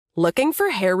Looking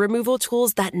for hair removal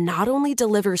tools that not only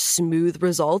deliver smooth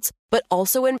results, but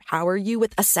also empower you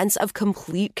with a sense of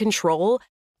complete control?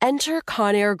 Enter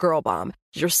Conair Girl Bomb,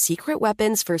 your secret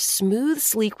weapons for smooth,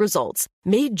 sleek results,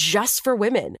 made just for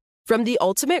women. From the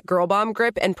ultimate Girl Bomb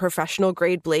grip and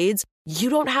professional-grade blades, you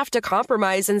don't have to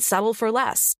compromise and settle for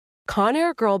less.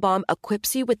 Conair Girl Bomb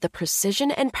equips you with the precision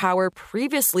and power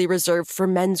previously reserved for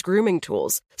men's grooming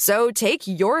tools. So take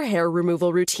your hair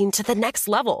removal routine to the next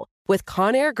level with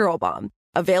Conair Girl Bomb.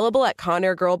 Available at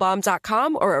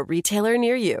ConairGirlBomb.com or a retailer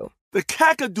near you. The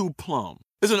Kakadu plum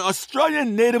is an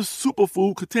Australian native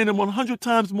superfood containing 100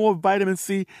 times more vitamin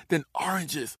C than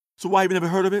oranges. So why have you never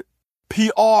heard of it?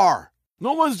 PR.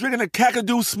 No one's drinking a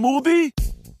Kakadu smoothie?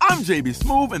 I'm JB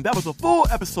Smoove, and that was a full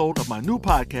episode of my new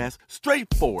podcast,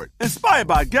 Straightforward, inspired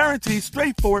by guaranteed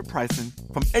straightforward pricing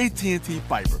from AT&T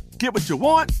Fiber. Get what you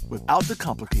want without the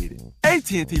complicated.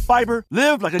 AT&T Fiber,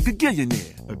 live like a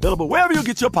gigillionaire. Available wherever you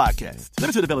get your podcasts.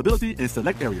 Limited availability in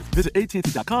select areas. Visit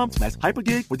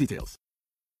AT&T.com/hypergig for details.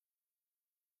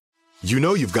 You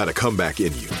know you've got a comeback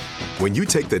in you. When you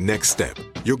take the next step,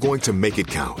 you're going to make it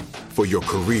count. For your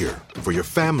career, for your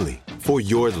family, for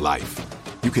your life.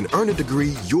 You can earn a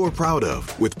degree you're proud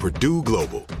of with Purdue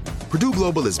Global. Purdue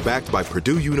Global is backed by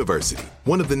Purdue University,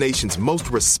 one of the nation's most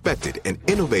respected and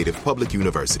innovative public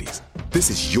universities.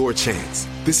 This is your chance.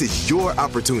 This is your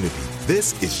opportunity.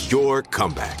 This is your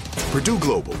comeback. Purdue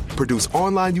Global, Purdue's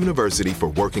online university for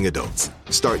working adults.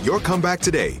 Start your comeback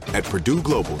today at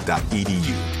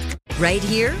purdueglobal.edu. Right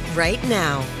here, right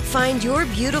now. Find your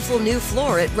beautiful new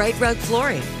floor at Right Rug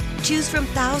Flooring. Choose from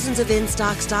thousands of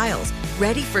in-stock styles,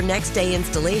 ready for next day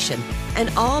installation, and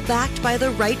all backed by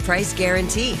the right price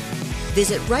guarantee.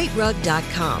 Visit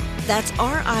rightrug.com. That's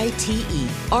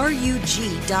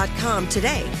RITERUG.com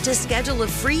today to schedule a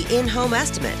free in-home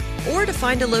estimate or to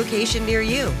find a location near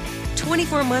you.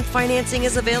 24-month financing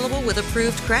is available with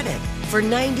approved credit. For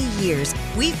 90 years,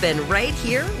 we've been right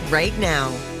here, right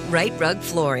now. Right Rug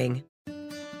Flooring.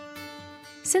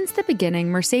 Since the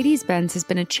beginning, Mercedes-Benz has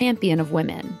been a champion of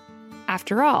women.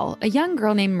 After all, a young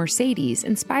girl named Mercedes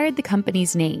inspired the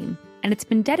company's name, and it's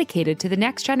been dedicated to the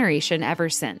next generation ever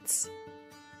since.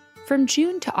 From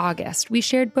June to August, we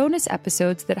shared bonus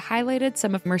episodes that highlighted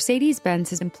some of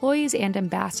Mercedes-Benz's employees and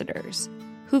ambassadors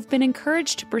who've been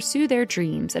encouraged to pursue their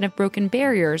dreams and have broken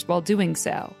barriers while doing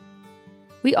so.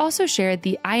 We also shared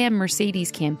the I Am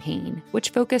Mercedes campaign,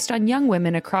 which focused on young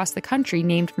women across the country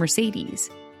named Mercedes,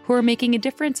 who are making a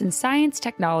difference in science,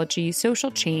 technology,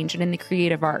 social change, and in the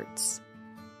creative arts.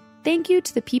 Thank you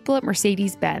to the people at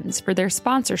Mercedes-Benz for their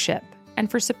sponsorship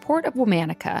and for support of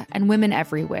Womanica and women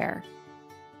everywhere.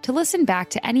 To listen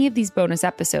back to any of these bonus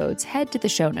episodes, head to the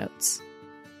show notes.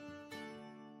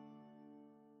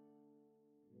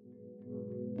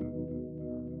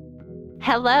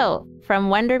 Hello from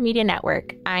Wonder Media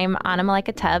Network. I'm Anna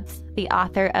Malika Tubbs, the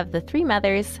author of The Three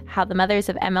Mothers: How the Mothers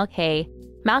of MLK,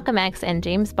 Malcolm X, and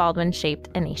James Baldwin Shaped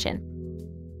a Nation.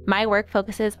 My work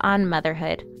focuses on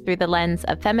motherhood through the lens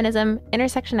of feminism,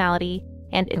 intersectionality,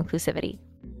 and inclusivity.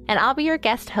 And I'll be your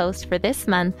guest host for this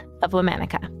month of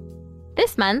Womanica.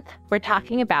 This month, we're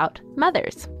talking about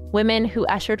mothers, women who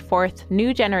ushered forth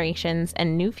new generations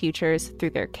and new futures through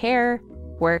their care,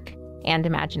 work, and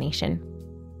imagination.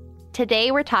 Today,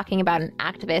 we're talking about an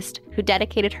activist who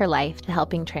dedicated her life to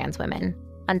helping trans women,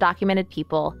 undocumented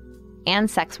people, and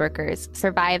sex workers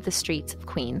survive the streets of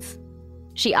Queens.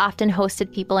 She often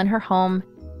hosted people in her home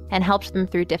and helped them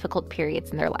through difficult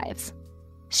periods in their lives.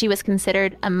 She was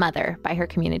considered a mother by her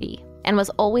community and was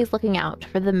always looking out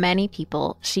for the many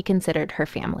people she considered her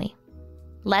family.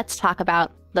 Let's talk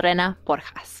about Lorena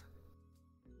Borjas.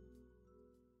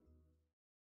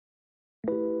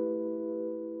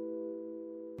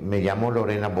 Me llamo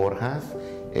Lorena Borjas,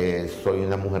 soy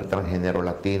una mujer transgénero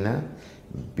latina,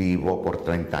 vivo por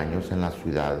 30 años en la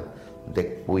ciudad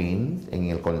de Queens, en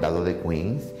el condado de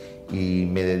Queens, y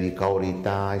me dedico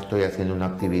ahorita, estoy haciendo un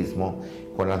activismo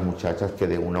con las muchachas que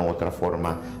de una u otra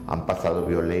forma han pasado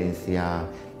violencia,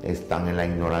 están en la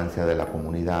ignorancia de la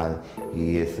comunidad,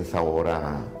 y ese es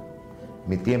ahora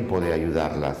mi tiempo de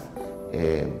ayudarlas.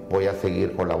 Voy a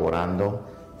seguir colaborando,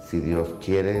 si Dios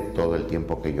quiere, todo el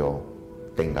tiempo que yo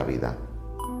tenga vida.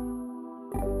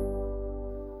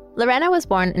 Lorena was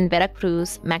born in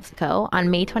Veracruz, Mexico on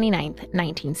May 29,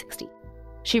 1960.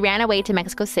 She ran away to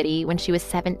Mexico City when she was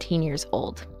 17 years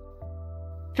old.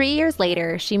 3 years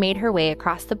later, she made her way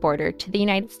across the border to the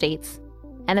United States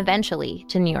and eventually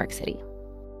to New York City.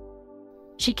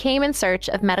 She came in search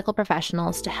of medical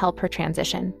professionals to help her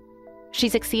transition. She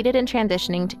succeeded in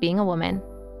transitioning to being a woman,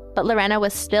 but Lorena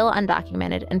was still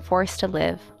undocumented and forced to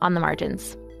live on the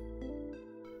margins.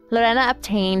 Lorena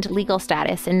obtained legal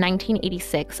status in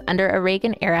 1986 under a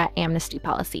Reagan-era amnesty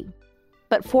policy,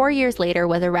 but 4 years later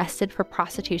was arrested for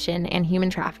prostitution and human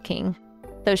trafficking,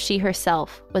 though she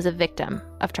herself was a victim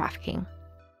of trafficking.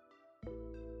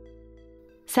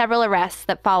 Several arrests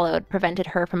that followed prevented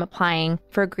her from applying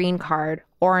for a green card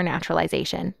or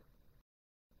naturalization.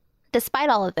 Despite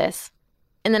all of this,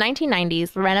 in the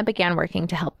 1990s, Lorena began working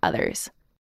to help others.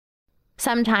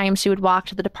 Sometimes she would walk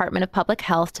to the Department of Public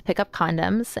Health to pick up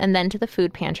condoms and then to the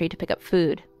food pantry to pick up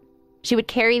food. She would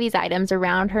carry these items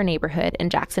around her neighborhood in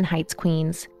Jackson Heights,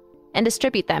 Queens, and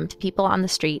distribute them to people on the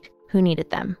street who needed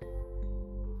them.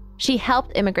 She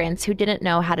helped immigrants who didn't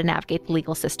know how to navigate the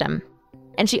legal system,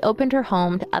 and she opened her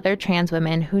home to other trans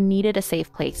women who needed a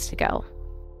safe place to go.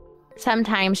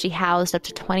 Sometimes she housed up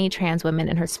to 20 trans women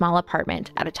in her small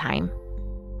apartment at a time.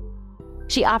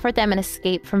 She offered them an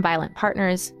escape from violent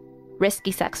partners,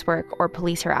 risky sex work, or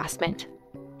police harassment,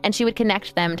 and she would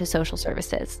connect them to social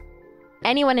services.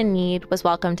 Anyone in need was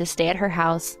welcome to stay at her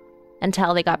house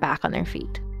until they got back on their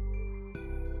feet.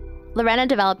 Lorena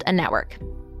developed a network,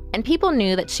 and people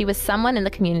knew that she was someone in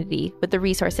the community with the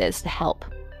resources to help.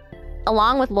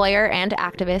 Along with lawyer and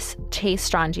activist Chase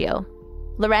Strangio,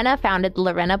 Lorena founded the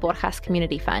Lorena Borjas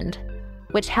Community Fund,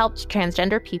 which helped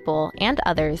transgender people and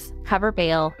others cover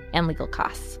bail and legal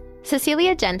costs.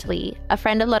 Cecilia Gently, a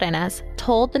friend of Lorena's,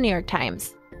 told the New York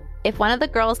Times, if one of the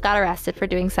girls got arrested for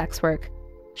doing sex work,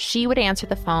 she would answer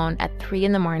the phone at 3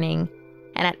 in the morning,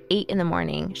 and at 8 in the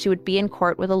morning, she would be in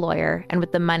court with a lawyer and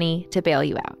with the money to bail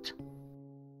you out.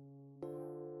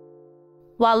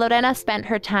 While Lorena spent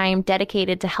her time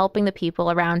dedicated to helping the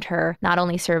people around her not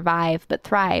only survive but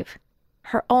thrive,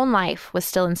 her own life was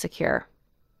still insecure.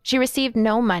 She received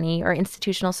no money or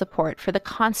institutional support for the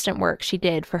constant work she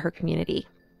did for her community.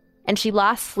 And she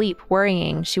lost sleep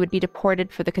worrying she would be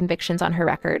deported for the convictions on her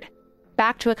record,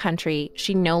 back to a country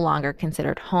she no longer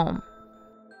considered home.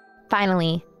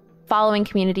 Finally, following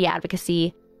community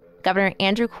advocacy, Governor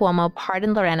Andrew Cuomo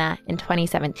pardoned Lorena in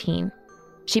 2017.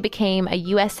 She became a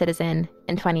U.S. citizen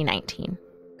in 2019.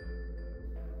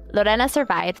 Lorena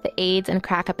survived the AIDS and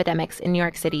crack epidemics in New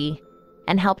York City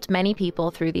and helped many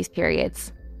people through these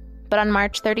periods. But on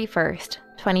March 31st,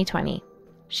 2020,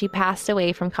 she passed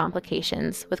away from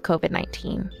complications with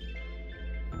COVID-19.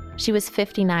 She was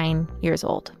 59 years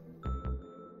old.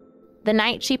 The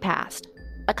night she passed,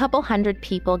 a couple hundred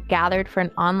people gathered for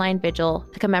an online vigil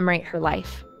to commemorate her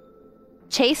life.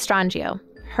 Chase Strangio,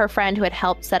 her friend who had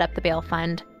helped set up the bail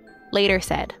fund, later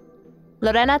said,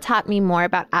 Lorena taught me more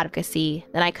about advocacy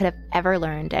than I could have ever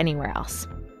learned anywhere else.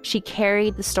 She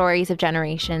carried the stories of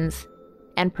generations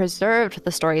and preserved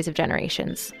the stories of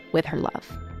generations with her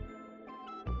love.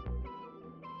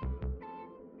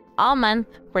 All month,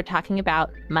 we're talking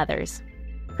about mothers.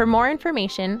 For more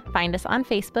information, find us on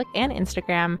Facebook and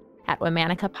Instagram at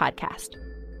Womanica Podcast.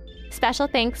 Special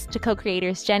thanks to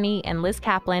co-creators Jenny and Liz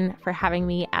Kaplan for having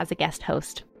me as a guest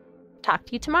host. Talk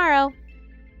to you tomorrow.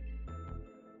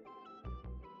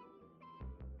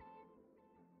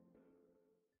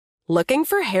 Looking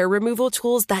for hair removal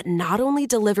tools that not only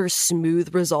deliver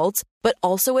smooth results, but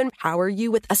also empower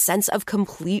you with a sense of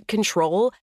complete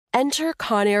control? Enter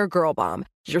Conair Girl Bomb,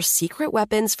 your secret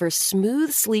weapons for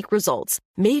smooth, sleek results,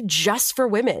 made just for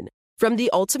women. From the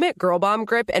ultimate Girl Bomb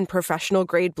grip and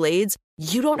professional-grade blades,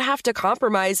 you don't have to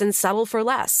compromise and settle for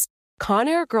less.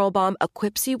 Conair Girl Bomb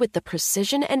equips you with the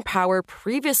precision and power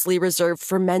previously reserved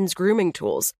for men's grooming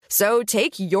tools. So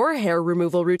take your hair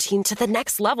removal routine to the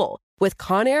next level with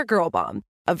Conair Girl Bomb.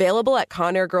 Available at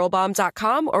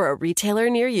ConairGirlBomb.com or a retailer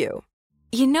near you.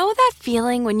 You know that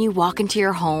feeling when you walk into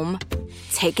your home,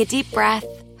 take a deep breath,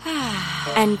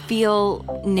 and feel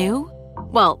new?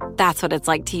 Well, that's what it's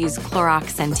like to use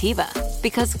Clorox Scentiva.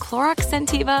 Because Clorox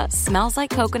Scentiva smells like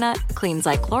coconut, cleans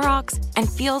like Clorox, and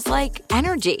feels like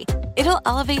energy. It'll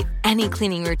elevate any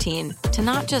cleaning routine to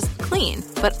not just clean,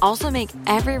 but also make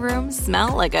every room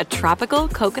smell like a tropical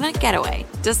coconut getaway.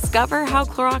 Discover how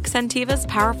Clorox Scentiva's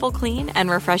powerful clean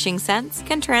and refreshing scents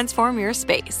can transform your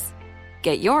space.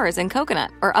 Get yours in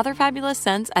coconut or other fabulous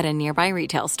scents at a nearby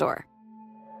retail store.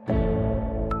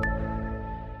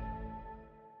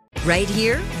 Right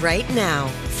here, right now.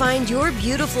 Find your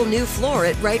beautiful new floor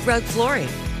at Right Rug Flooring.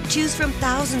 Choose from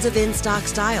thousands of in-stock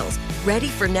styles, ready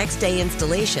for next day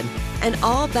installation, and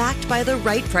all backed by the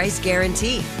right price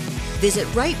guarantee. Visit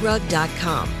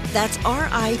rightrug.com. That's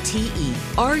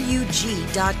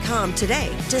RITERUG.com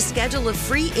today to schedule a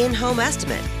free in-home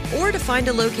estimate or to find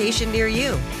a location near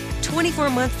you.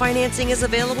 24-month financing is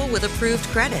available with approved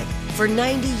credit. For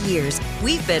 90 years,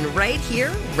 we've been right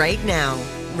here, right now.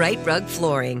 Right Rug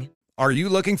Flooring. Are you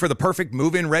looking for the perfect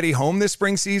move-in ready home this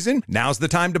spring season? Now's the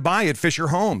time to buy at Fisher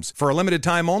Homes. For a limited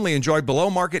time only, enjoy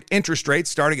below-market interest rates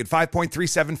starting at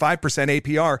 5.375%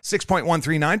 APR,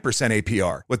 6.139%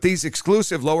 APR. With these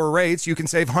exclusive lower rates, you can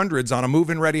save hundreds on a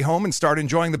move-in ready home and start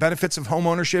enjoying the benefits of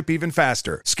homeownership even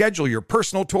faster. Schedule your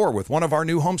personal tour with one of our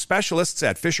new home specialists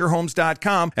at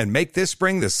FisherHomes.com and make this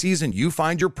spring the season you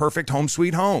find your perfect home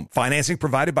sweet home. Financing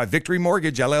provided by Victory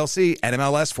Mortgage, LLC,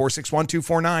 NMLS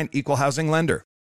 461249, Equal Housing Lender.